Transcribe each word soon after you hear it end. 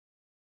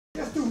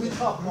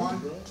top one.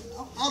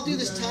 I'll do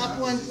this top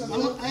one.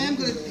 I am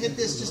going to hit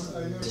this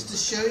just to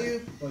show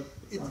you.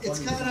 It's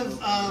kind of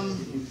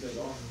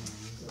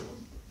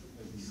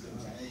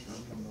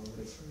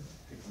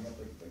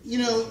you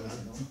know,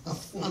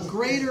 a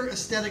greater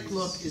aesthetic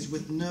look is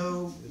with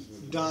no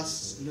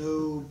dust,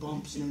 no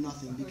bumps, no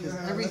nothing, because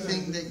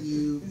everything that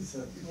you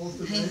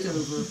paint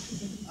over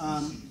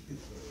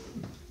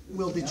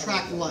will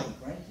detract light.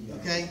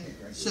 Okay,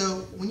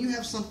 so when you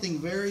have something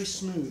very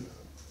smooth,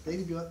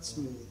 baby butt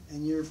smooth,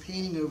 and you're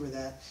painting over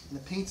that, and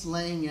the paint's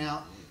laying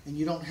out, and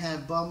you don't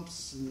have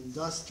bumps and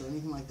dust or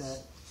anything like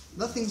that,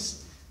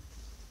 nothing's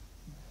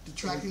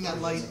detracting that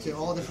light to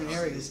all different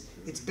areas.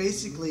 It's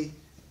basically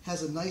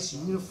has a nice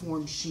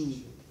uniform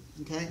sheen.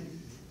 Okay,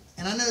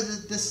 and I know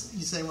that this,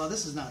 you say, well,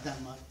 this is not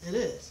that much. It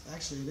is.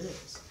 Actually, it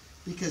is.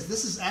 Because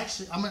this is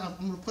actually, I'm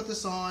going to put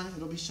this on,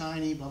 it'll be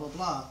shiny, blah, blah,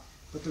 blah.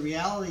 But the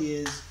reality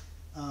is,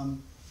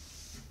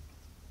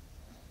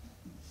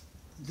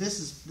 this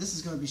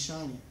is going to be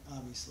shinier,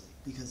 obviously,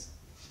 because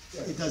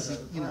it doesn't,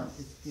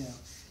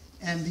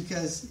 and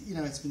because,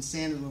 it's been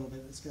sanded a little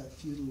bit. It's got a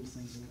few little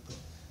things in it. But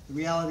the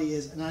reality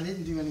is, and I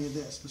didn't do any of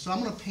this, but so I'm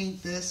going to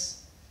paint this,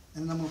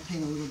 and then I'm going to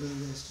paint a little bit of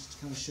this just to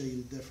kind of show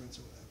you the difference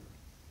or whatever.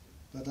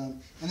 But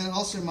and then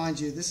also remind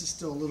you, this is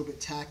still a little bit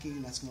tacky,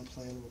 and that's going to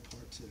play a little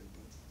part too.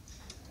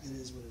 But it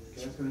is what it is.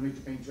 Okay, that's going to make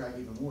the paint drag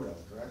even more, though,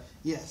 correct?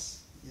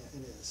 Yes. Yeah,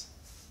 it is.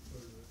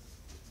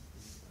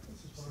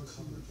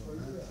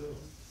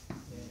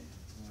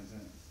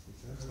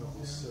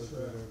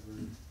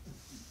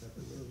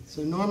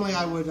 So normally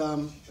I would, I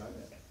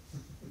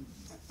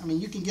mean,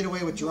 you can get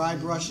away with dry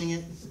brushing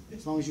it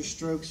as long as your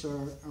strokes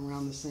are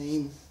around the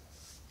same.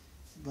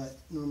 But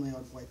normally I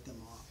would wipe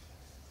them off.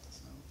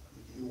 So,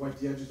 you wipe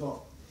the edges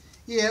off?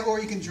 Yeah, or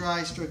you can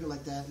dry stroke it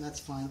like that, and that's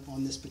fine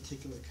on this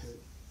particular coat.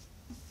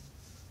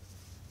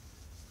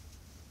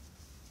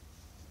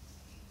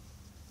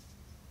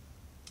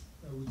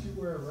 Would you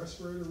wear a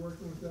respirator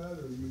working with that,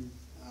 or you?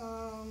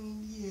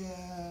 Yeah.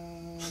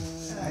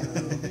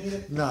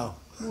 No.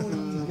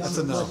 That's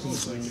a no.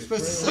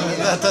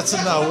 That's a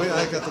no.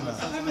 I got the no.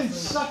 I've been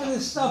sucking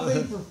this stuff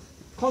in for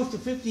close to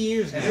 50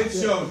 years now. And it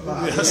shows,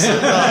 Bob. Yes,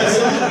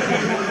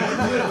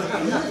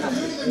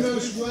 You're the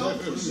most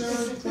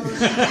well-preserved person.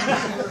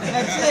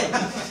 That's it.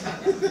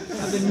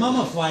 I've been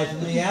mummified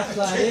from the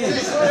outside in.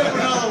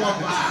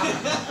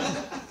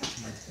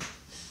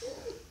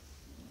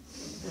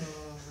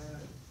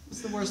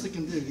 What's the worst it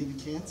can do? Give you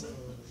cancer?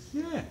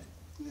 Yeah.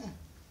 Yeah.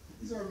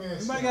 These are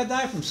masks. Everybody got to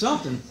die from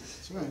something.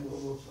 That's right.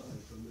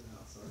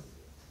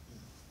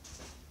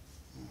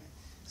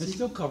 It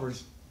still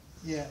covers.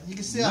 Yeah, you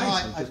can see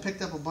how I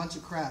picked up a bunch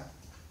of crap.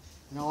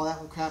 And all that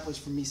crap was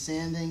from me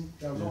sanding.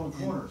 That was all in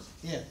corners.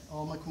 Yeah,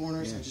 all my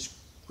corners. Yeah. I just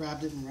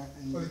grabbed it and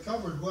But it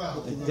covered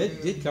well.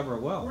 It did cover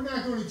it well. We're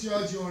not going to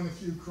judge you on a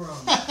few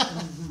crumbs.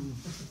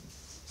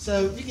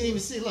 So you can even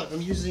see, look,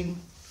 I'm using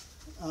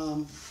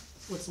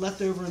what's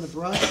left over in the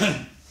brush. Yeah,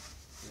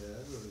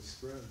 it really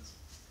spreads.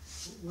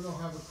 We don't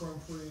have a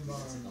crumb-free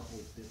environment.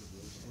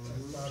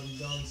 As Bobby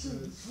Dunn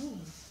says.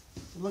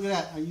 Look at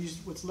that. I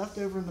used what's left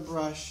over in the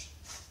brush.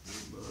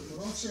 Well,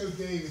 don't show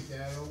David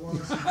that. He'll want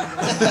to see.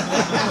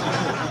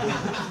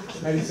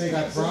 How do you think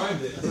I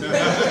primed it?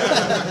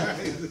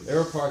 There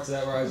were parts of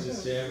that where I was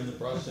just jamming the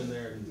brush in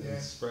there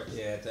and spread.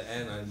 Yeah, at the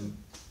end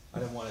I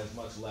didn't want as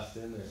much left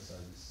in there, so I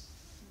just.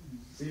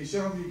 So you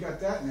show him you got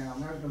that now.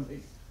 Now he's going to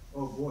make,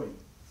 oh boy,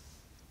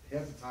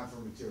 half the time for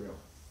material.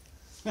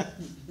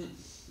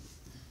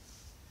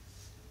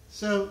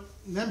 So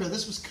remember,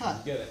 this was cut.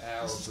 You get an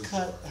hour. This was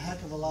cut a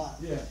heck of a lot.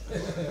 Yeah.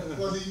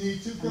 Well, do you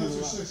need 2 coats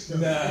or 6 coats?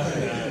 No.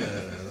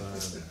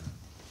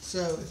 So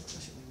I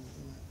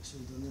should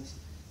have done this.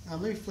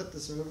 Let me flip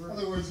this over. In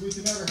other words, we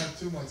can never have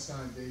too much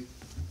time, Dave.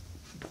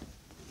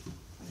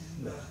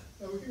 No.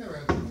 No, we can never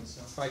have too much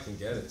time. If I can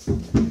get it.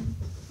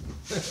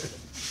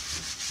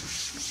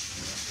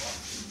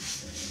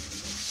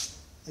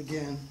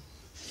 Again,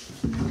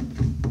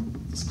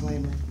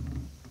 disclaimer.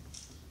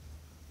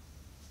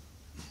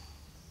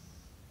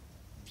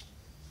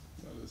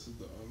 No, this is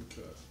the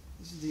uncut.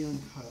 This is the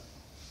uncut.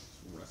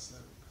 Rest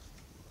that.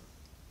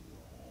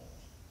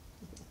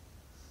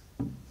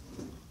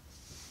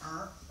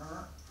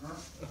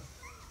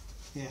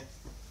 Yeah,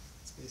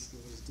 that's basically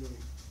what it's doing.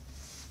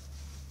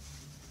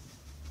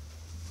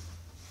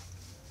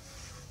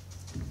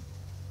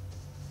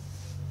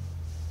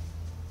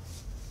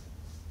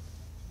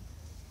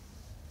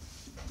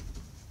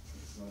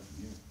 It's not from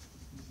you.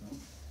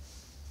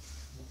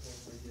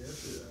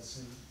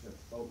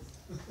 It's both.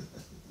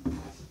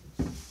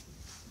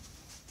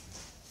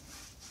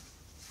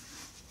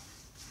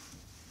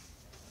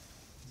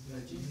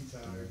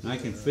 I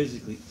can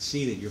physically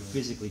see that you're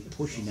physically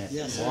pushing that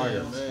Yes,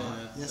 wire.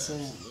 Yes, I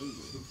am.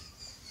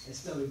 It's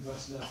still be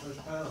busting that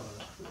first panel on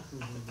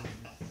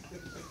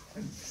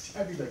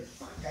I'd be like,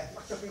 fuck that,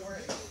 fuck up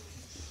already.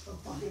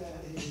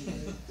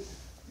 it.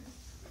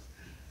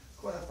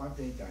 Quite that fine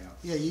paint guy out.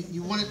 Yeah,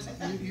 you want it.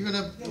 You're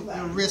gonna.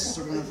 Your wrists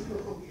are gonna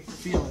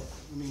feel it.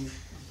 I mean.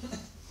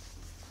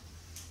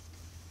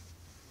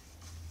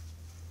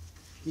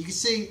 You can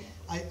see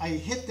I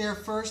hit there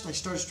first. I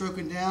started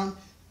stroking down.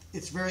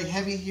 It's very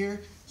heavy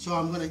here, so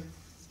I'm going to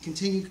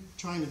continue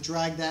trying to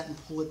drag that and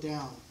pull it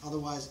down.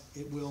 Otherwise,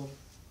 it will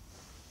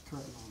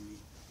curtain on me.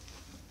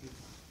 Okay.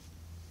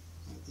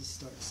 All right, this is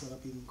starting to set up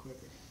even quicker.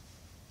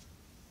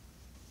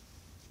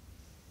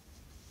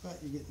 But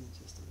you're getting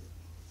the gist of it.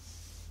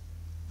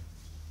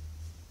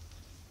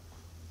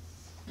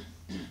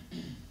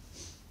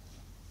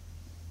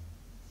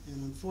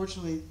 And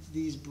unfortunately,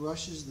 these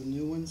brushes, the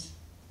new ones,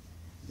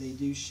 they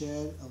do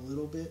shed a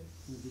little bit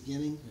in the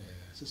beginning. Yeah.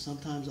 So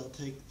sometimes I'll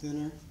take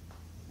thinner,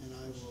 and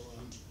I will. All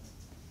right,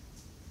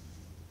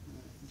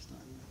 I'm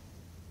starting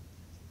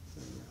to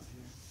feather out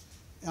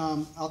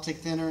here. I'll take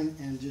thinner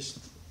and just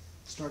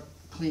start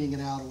cleaning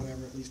it out or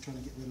whatever. At least trying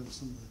to get rid of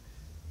some of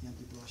the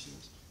empty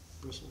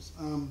bristles.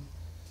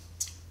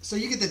 So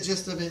you get the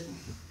gist of it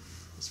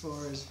as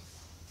far as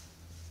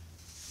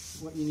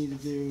what you need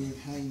to do and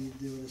how you need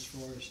to do it as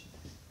far as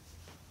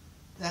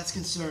that's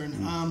concerned.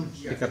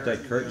 Pick up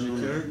that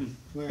curtain.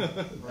 Where?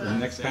 The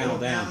next panel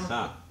down,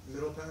 top.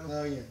 Middle panel?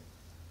 Oh yeah,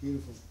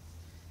 beautiful.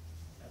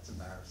 That's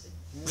embarrassing.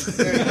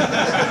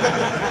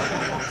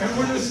 And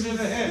we're listening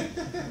to him.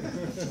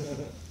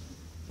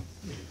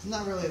 I'm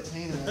not really a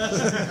painter.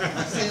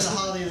 I stayed at the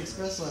Holiday Inn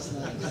Express last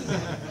night.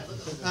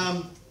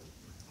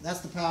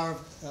 That's the power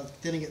of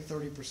thinning it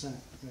 30%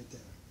 right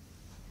there.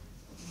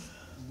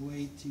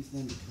 Way too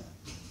thin to cut.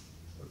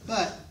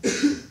 But,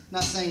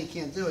 not saying you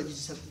can't do it, you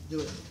just have to do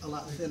it a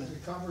lot thinner. The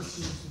cover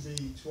seems to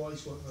be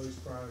twice what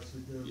most products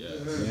would do. Yeah.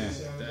 Yeah.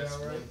 Sound That's about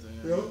one right? thing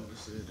I Yep.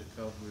 noticed, the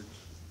coverage.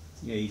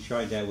 Yeah, you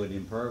tried that with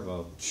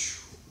Impervo.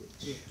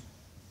 Yeah.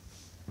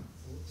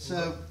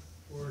 So,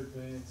 Or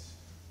advanced.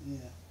 yeah.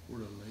 Or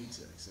the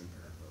latex in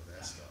there, bro.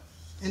 That stuff.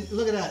 And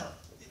look at that.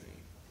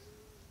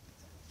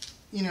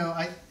 You know,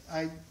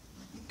 I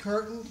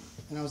curtained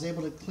and I was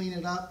able to clean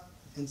it up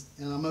and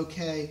I'm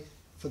okay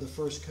for the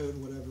first coat or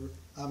whatever.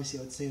 Obviously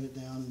I would sand it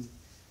down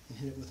and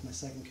hit it with my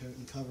second coat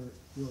and cover it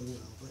really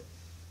well. But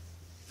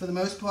for the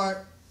most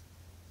part,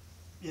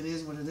 it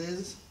is what it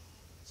is.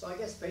 So I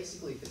guess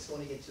basically if it's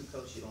going to get too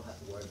close, you don't have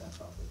to worry about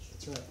coverage.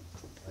 That's right.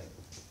 Like,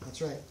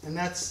 That's right. And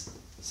that's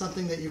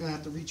something that you're going to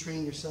have to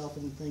retrain yourself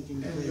in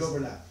thinking. And the because-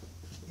 overlap.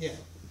 Yeah.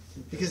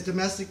 Because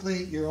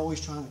domestically, you're always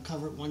trying to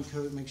cover it one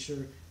coat, make sure,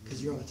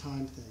 because you're on a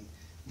time thing.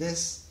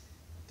 This,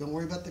 don't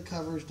worry about the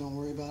covers, don't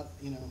worry about,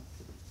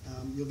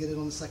 you'll get it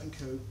on the second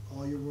coat.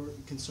 All you're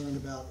concerned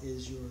about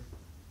is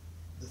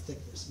the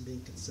thickness and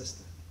being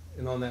consistent.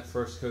 And on that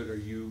first coat, are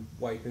you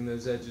wiping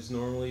those edges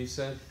normally, you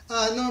said?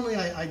 Normally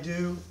I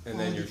do. And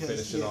then only you're because,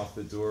 finishing yeah. off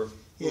the door?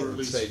 Yeah. Or Or at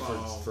least say,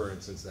 follow. for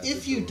instance, that's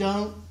If the you door.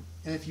 don't,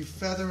 and if you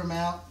feather them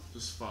out,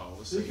 Just follow.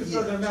 So you can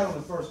Yeah. throw them out on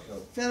the first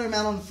coat. feather them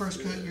out on the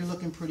first coat, you're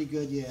looking pretty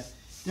good, yeah.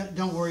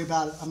 Don't worry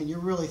about it. I mean, you're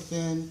really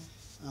thin.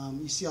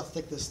 You see how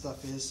thick this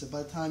stuff is. So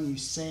by the time you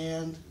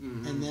sand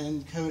and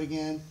then coat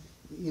again,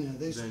 Then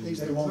they're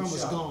they won't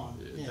almost show. gone.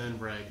 Yeah, Then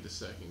rag the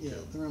second yeah,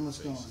 coat. they're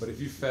almost gone. But if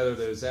you feather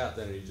those out,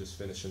 then are you just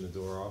finishing the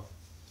door off?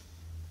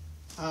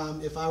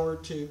 If I were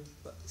to,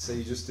 Say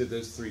you just did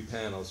those 3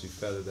 panels, you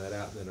feathered that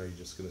out, then are you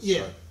just going to Yeah,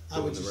 start I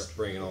would doing just-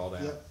 bringing all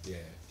that? Yep. Yeah.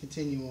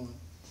 continue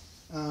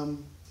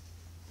on.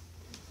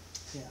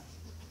 Yeah,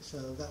 so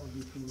that would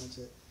be pretty much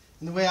it.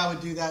 And the way I would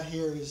do that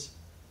here is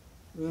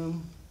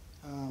boom,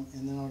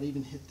 and then I'd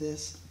even hit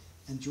this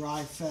and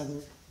dry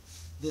feather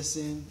this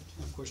in,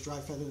 of course dry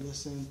feather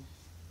this in,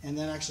 and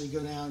then actually go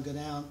down,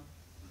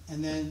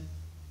 and then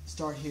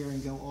start here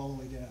and go all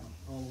the way down.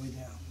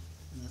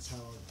 And that's how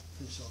I'll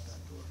finish off that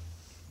door.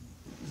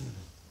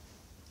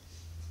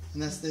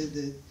 And that's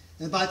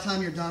and by the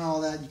time you're done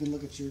all that, you can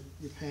look at your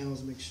panels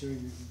and make sure you're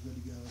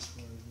good to go as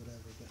far as whatever.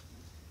 But,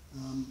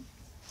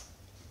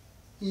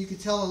 you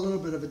could tell a little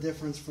bit of a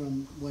difference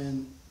from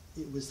when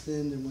it was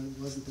thin and when it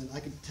wasn't thin.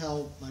 I could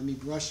tell by me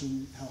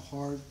brushing how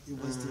hard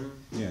it was to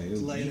Yeah,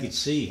 lay you it. could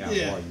see how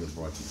Yeah. hard you're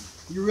brushing.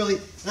 You really,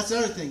 that's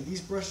another thing. These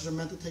brushes are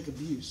meant to take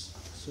abuse.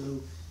 So,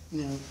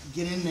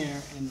 get in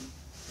there and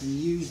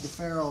use the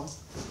ferrule,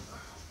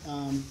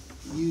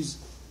 because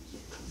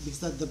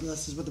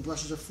this is what the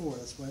brushes are for.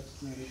 That's what,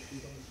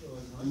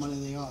 the money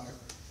they are,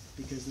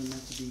 because they're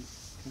meant to be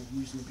kind of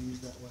used and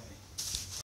abused that way.